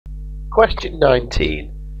Question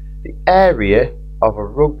 19. The area of a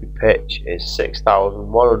rugby pitch is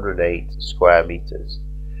 6,108 square metres.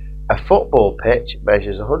 A football pitch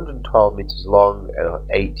measures 112 metres long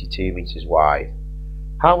and 82 metres wide.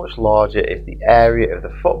 How much larger is the area of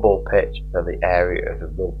the football pitch than the area of the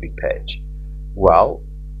rugby pitch? Well,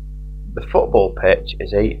 the football pitch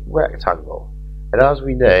is a rectangle, and as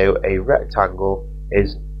we know, a rectangle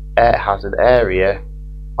has an area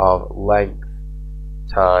of length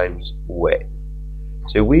times width.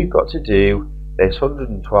 So we've got to do this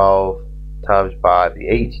 112 times by the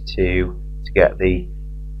 82 to get the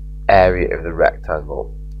area of the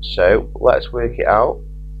rectangle. So let's work it out.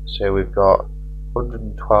 So we've got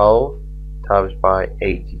 112 times by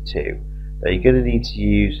 82. Now you're going to need to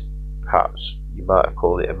use, perhaps you might have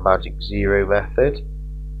called it a magic zero method,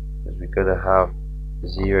 because we're going to have the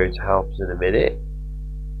zero to help us in a minute.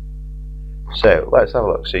 So let's have a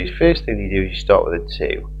look. So the first thing you do is you start with a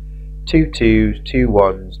 2. 2 2s, 2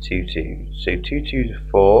 1s, 2 2s. So 2 2s are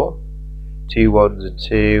 4, 2 1s are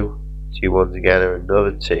 2, 2 1s again are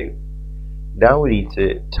another 2. Now we need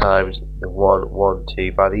to times the 1, 1,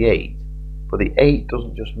 2 by the 8. But the 8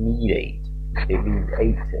 doesn't just mean 8, it means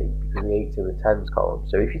 80, because the 8's in the tens column.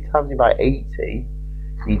 So if you times it by 80, you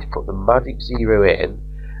need to put the magic 0 in,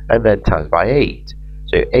 and then times by 8.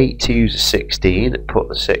 So 8 2s are 16, put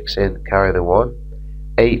the 6 in, carry the 1.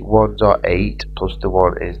 8 1s are 8, plus the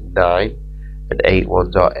 1 is 9, and 8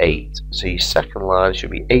 1s are 8. So your second line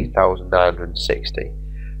should be 8,960.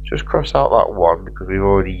 Just cross out that 1 because we've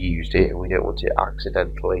already used it and we don't want to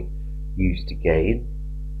accidentally use it again.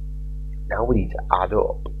 Now we need to add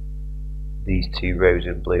up these two rows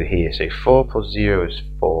in blue here. So 4 plus 0 is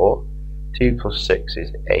 4, 2 plus 6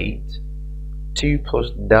 is 8, 2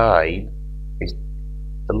 plus 9 is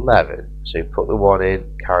 11. So put the 1 in,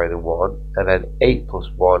 carry the 1, and then 8 plus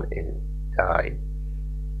 1 is 9.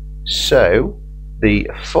 So the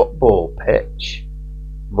football pitch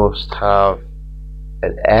must have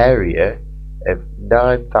an area of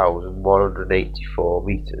 9,184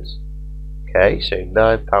 metres. Okay, so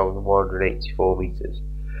 9,184 metres.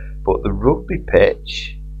 But the rugby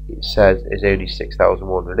pitch, it says, is only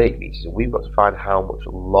 6,108 metres, and we've got to find how much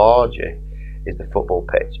larger is the football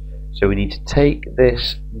pitch. So we need to take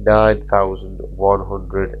this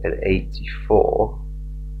 9,184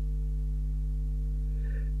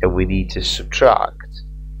 and we need to subtract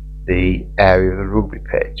the area of the rugby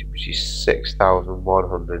pitch, which is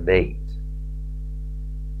 6,108.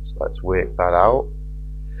 So let's work that out.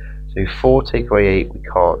 So 4 take away 8 we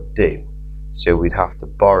can't do, so we'd have to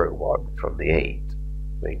borrow 1 from the 8,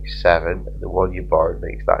 makes 7, and the 1 you borrowed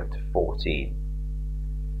makes that into 14.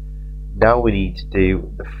 Now we need to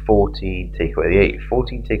do the 14 take away the 8.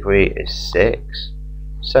 14 take away 8 is 6,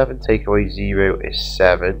 7 take away 0 is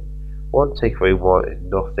 7, 1 take away 1 is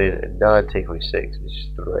nothing, and 9 take away 6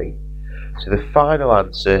 is 3. So the final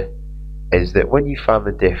answer is that when you find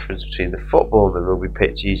the difference between the football and the rugby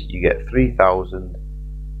pitches, you get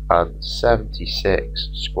 3,076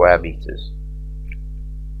 square metres.